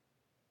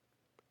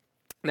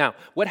 Now,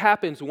 what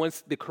happens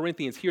once the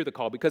Corinthians hear the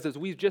call? Because as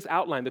we've just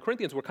outlined, the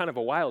Corinthians were kind of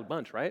a wild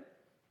bunch, right?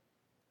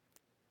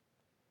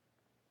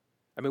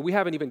 I mean, we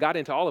haven't even got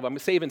into all of them. I'm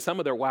saving some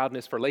of their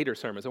wildness for later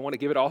sermons. I want to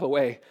give it all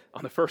away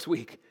on the first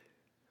week.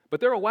 But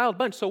they're a wild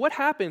bunch. So what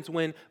happens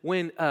when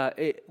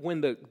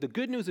the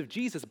good news of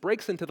Jesus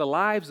breaks into the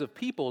lives of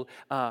people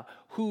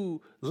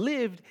who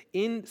lived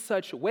in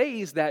such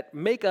ways that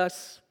make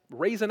us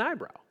raise an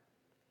eyebrow?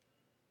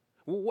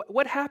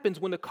 What happens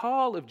when the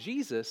call of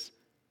Jesus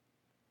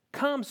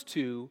comes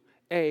to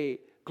a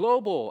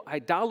global,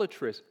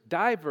 idolatrous,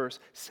 diverse,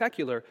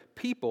 secular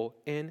people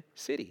and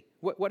city?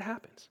 What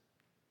happens?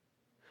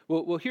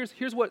 Well,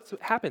 here's what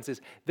happens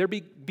is there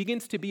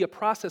begins to be a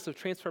process of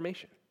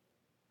transformation.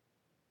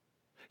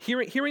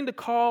 Hearing the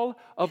call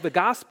of the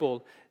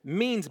gospel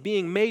means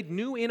being made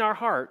new in our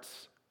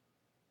hearts,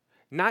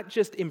 not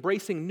just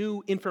embracing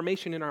new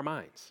information in our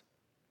minds.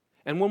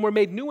 And when we're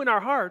made new in our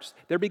hearts,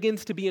 there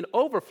begins to be an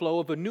overflow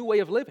of a new way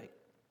of living.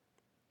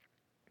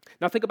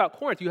 Now think about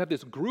Corinth. You have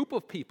this group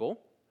of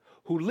people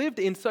who lived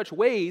in such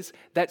ways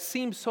that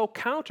seemed so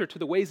counter to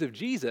the ways of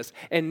Jesus,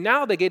 and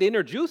now they get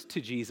introduced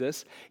to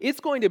Jesus. It's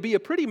going to be a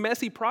pretty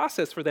messy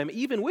process for them,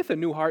 even with a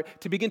new heart,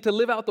 to begin to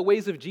live out the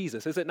ways of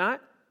Jesus, is it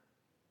not?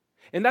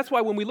 And that's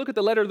why when we look at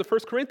the letter of the 1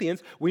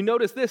 Corinthians, we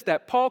notice this,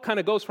 that Paul kind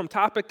of goes from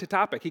topic to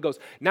topic. He goes,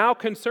 now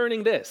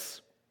concerning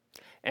this,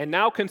 and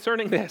now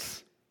concerning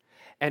this,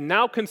 and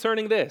now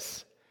concerning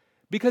this,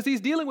 because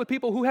he's dealing with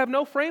people who have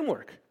no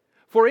framework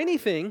for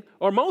anything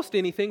or most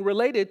anything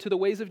related to the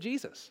ways of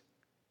Jesus.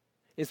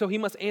 And so he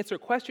must answer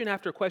question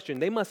after question.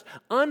 They must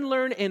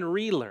unlearn and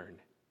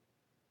relearn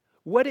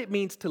what it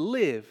means to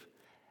live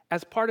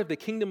as part of the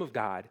kingdom of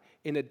God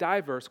in a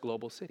diverse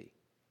global city.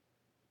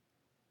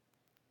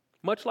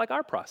 Much like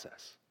our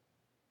process.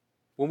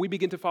 When we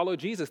begin to follow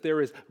Jesus,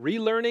 there is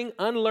relearning,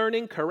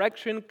 unlearning,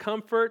 correction,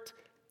 comfort,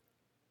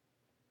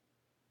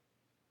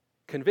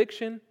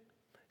 conviction.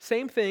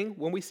 Same thing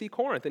when we see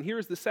Corinth. And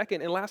here's the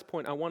second and last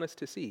point I want us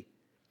to see.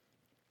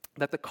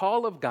 That the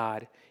call of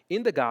God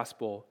in the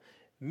gospel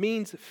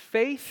means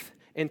faith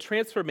and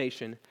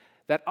transformation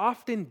that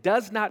often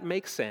does not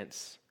make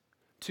sense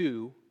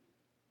to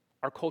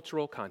our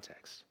cultural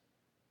context.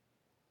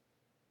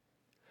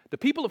 The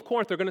people of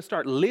Corinth are going to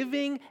start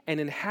living and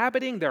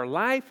inhabiting their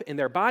life and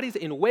their bodies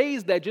in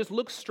ways that just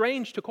look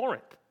strange to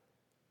Corinth.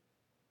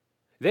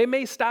 They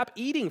may stop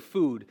eating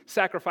food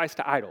sacrificed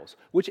to idols,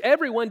 which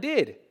everyone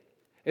did.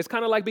 It's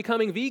kind of like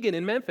becoming vegan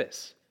in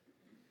Memphis.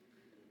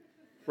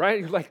 Right?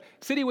 You're like,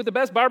 city with the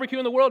best barbecue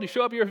in the world, you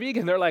show up, you're a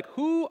vegan. They're like,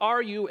 who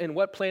are you and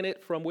what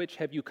planet from which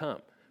have you come?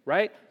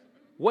 Right?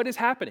 What is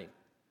happening?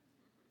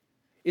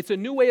 It's a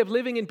new way of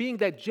living and being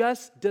that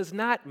just does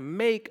not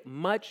make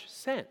much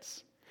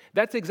sense.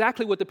 That's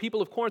exactly what the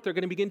people of Corinth are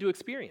going to begin to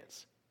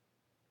experience.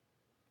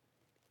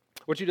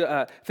 I want you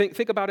to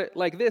think about it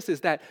like this,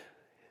 is that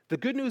the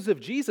good news of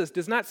Jesus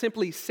does not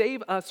simply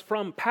save us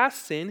from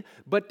past sin,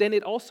 but then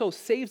it also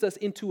saves us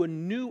into a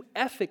new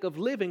ethic of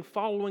living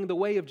following the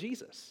way of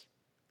Jesus.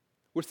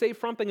 We're saved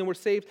from something and we're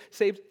saved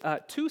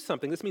to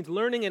something. This means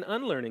learning and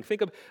unlearning.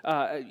 Think of,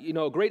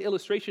 a great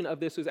illustration of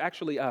this is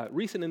actually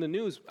recent in the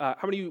news. How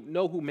many of you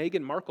know who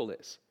Meghan Markle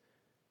is?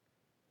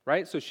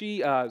 Right? So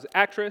she is an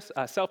actress,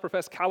 a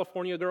self-professed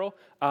California girl,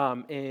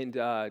 and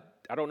I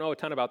don't know a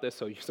ton about this,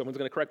 so someone's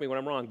going to correct me when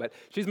I'm wrong, but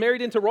she's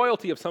married into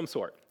royalty of some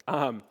sort,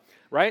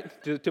 right?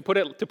 To put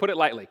it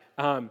lightly.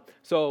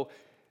 So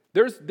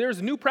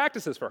there's new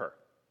practices for her.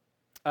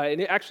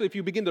 And actually, if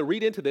you begin to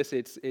read into this,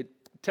 it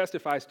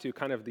testifies to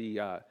kind of the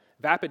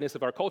vapidness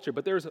of our culture,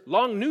 but there's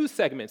long news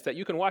segments that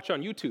you can watch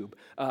on YouTube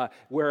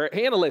where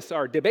analysts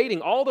are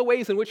debating all the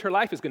ways in which her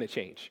life is going to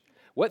change.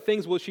 What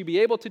things will she be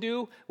able to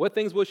do? What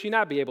things will she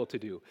not be able to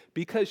do?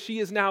 Because she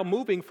is now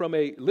moving from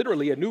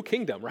literally a new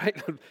kingdom, right?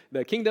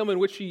 The kingdom in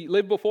which she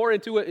lived before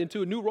into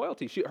a new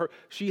royalty.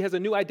 She has a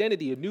new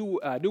identity, a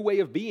new way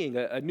of being,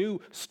 a new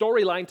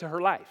storyline to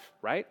her life,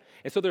 right?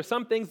 And so there's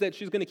some things that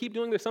she's going to keep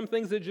doing. There's some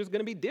things that are just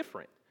going to be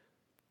different.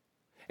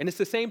 And it's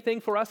the same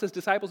thing for us as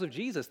disciples of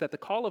Jesus, that the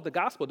call of the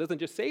gospel doesn't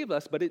just save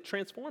us, but it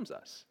transforms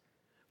us,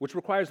 which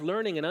requires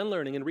learning and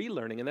unlearning and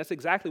relearning. And that's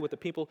exactly what the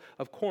people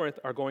of Corinth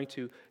are going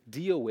to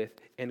deal with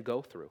and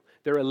go through.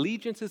 Their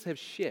allegiances have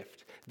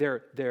shifted.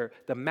 The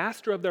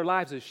master of their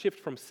lives has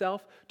shifted from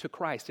self to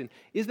Christ. And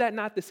is that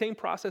not the same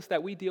process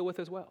that we deal with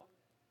as well?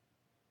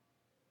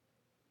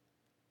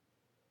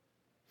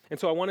 And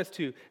so I want us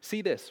to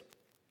see this,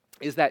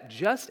 is that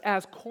just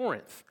as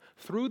Corinth,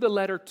 through the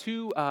letter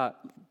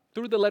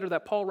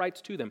that Paul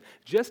writes to them,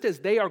 just as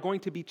they are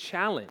going to be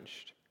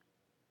challenged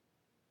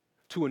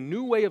to a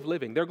new way of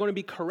living, they're going to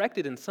be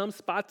corrected in some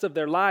spots of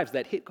their lives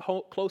that hit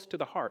close to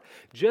the heart.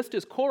 Just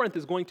as Corinth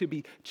is going to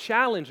be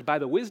challenged by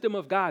the wisdom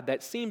of God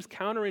that seems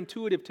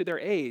counterintuitive to their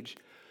age,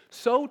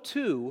 so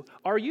too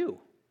are you.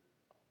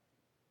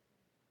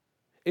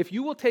 If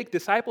you will take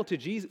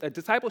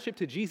discipleship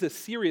to Jesus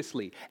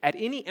seriously at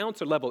any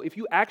ounce or level, if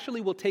you actually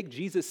will take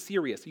Jesus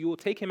serious, you will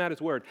take him at his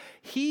word,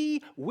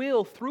 he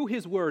will, through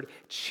his word,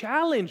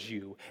 challenge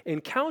you in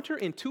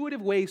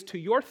counterintuitive ways to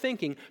your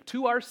thinking,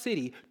 to our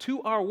city,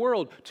 to our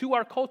world, to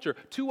our culture,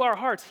 to our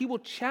hearts. He will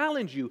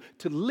challenge you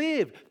to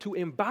live, to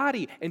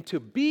embody, and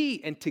to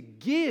be, and to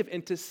give,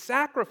 and to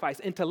sacrifice,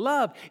 and to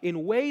love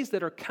in ways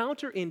that are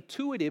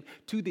counterintuitive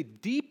to the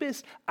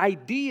deepest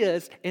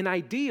ideas and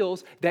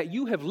ideals that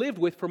you have lived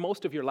with for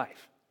most of your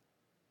life.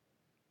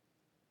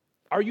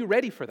 Are you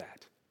ready for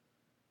that?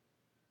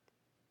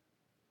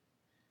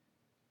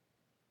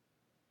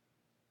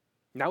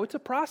 Now it's a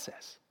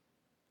process,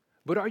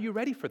 but are you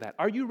ready for that?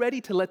 Are you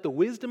ready to let the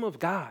wisdom of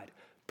God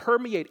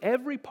permeate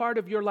every part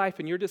of your life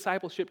and your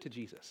discipleship to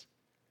Jesus?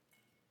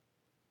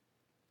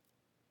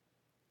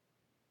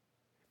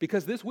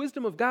 Because this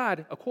wisdom of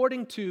God,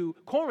 according to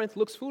Corinth,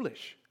 looks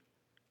foolish.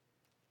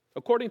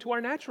 According to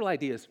our natural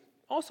ideas,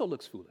 also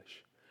looks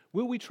foolish.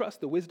 Will we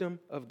trust the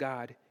wisdom of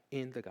God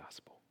in the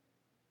gospel?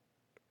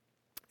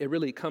 It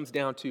really comes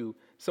down to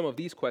some of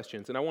these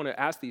questions, and I want to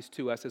ask these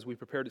to us as we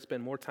prepare to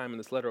spend more time in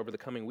this letter over the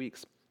coming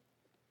weeks.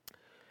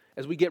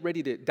 As we get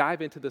ready to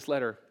dive into this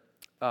letter,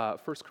 1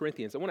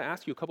 Corinthians, I want to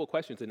ask you a couple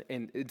questions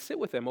and sit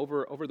with them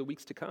over the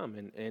weeks to come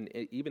and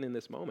even in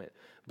this moment.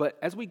 But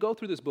as we go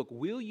through this book,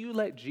 will you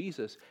let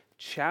Jesus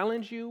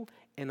challenge you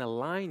and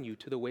align you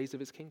to the ways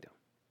of his kingdom?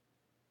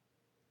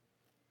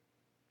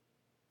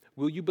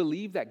 Will you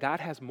believe that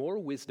God has more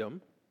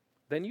wisdom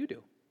than you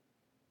do?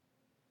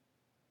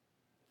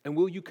 And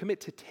will you commit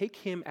to take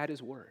him at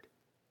his word?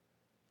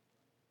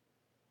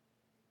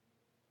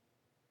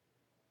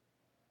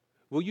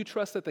 Will you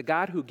trust that the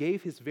God who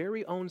gave his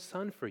very own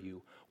son for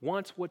you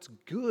wants what's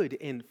good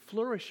and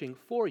flourishing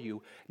for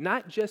you,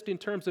 not just in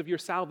terms of your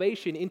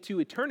salvation into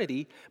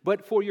eternity,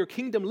 but for your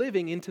kingdom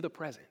living into the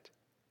present?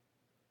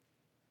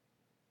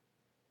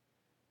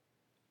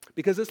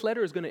 Because this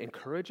letter is going to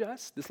encourage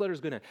us. This letter is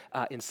going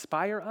to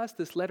inspire us.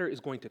 This letter is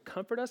going to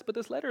comfort us. But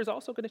this letter is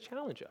also going to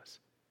challenge us.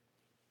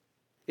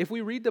 If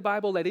we read the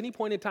Bible at any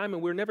point in time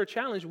and we're never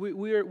challenged,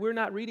 we're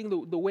not reading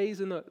the ways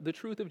and the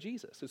truth of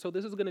Jesus. And so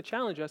this is going to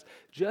challenge us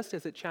just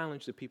as it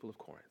challenged the people of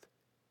Corinth.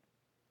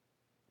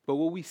 But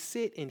will we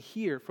sit and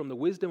hear from the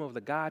wisdom of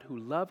the God who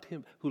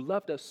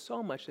loved us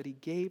so much that he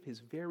gave his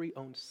very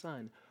own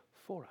son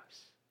for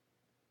us?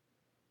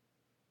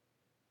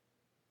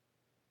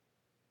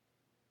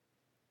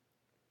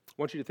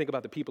 I want you to think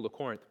about the people of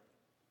Corinth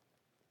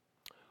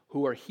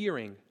who are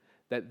hearing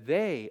that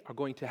they are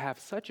going to have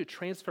such a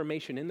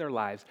transformation in their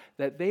lives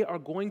that they are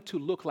going to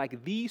look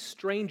like the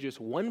strangest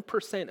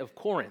 1% of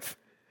Corinth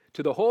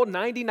to the whole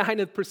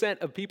 99%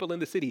 of people in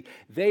the city.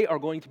 They are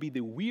going to be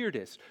the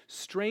weirdest,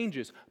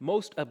 strangest,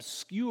 most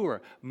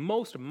obscure,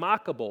 most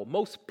mockable,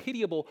 most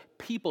pitiable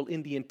people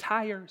in the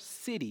entire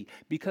city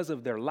because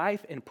of their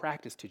life and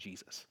practice to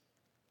Jesus.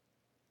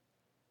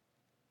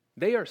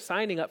 They are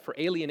signing up for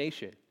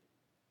alienation.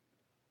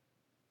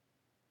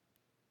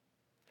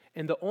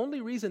 And the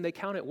only reason they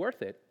count it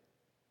worth it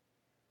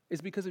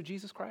is because of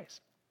Jesus Christ.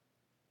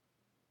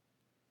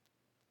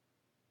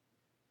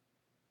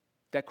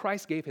 That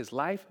Christ gave his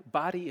life,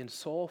 body, and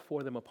soul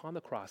for them upon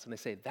the cross. And they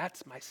say,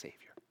 that's my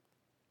Savior.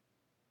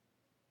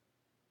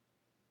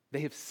 They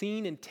have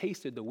seen and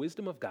tasted the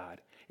wisdom of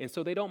God, and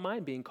so they don't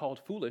mind being called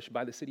foolish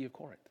by the city of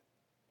Corinth.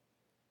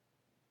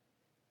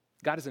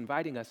 God is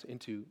inviting us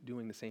into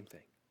doing the same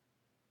thing.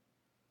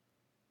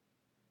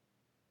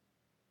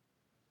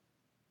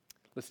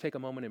 Let's take a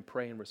moment and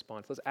pray in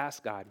response. Let's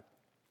ask God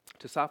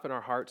to soften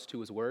our hearts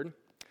to his word.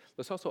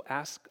 Let's also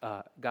ask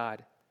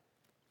God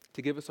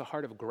to give us a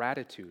heart of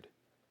gratitude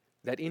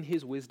that in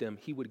his wisdom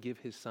he would give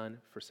his son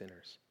for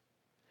sinners.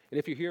 And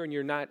if you're here and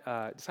you're not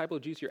a disciple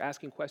of Jesus, you're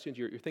asking questions,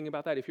 you're thinking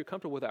about that, if you're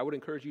comfortable with it, I would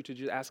encourage you to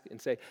just ask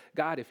and say,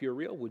 God, if you're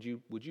real, would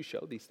you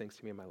show these things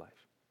to me in my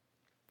life?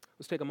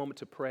 Let's take a moment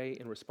to pray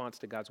in response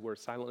to God's word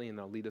silently, and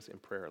I'll lead us in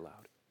prayer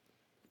aloud.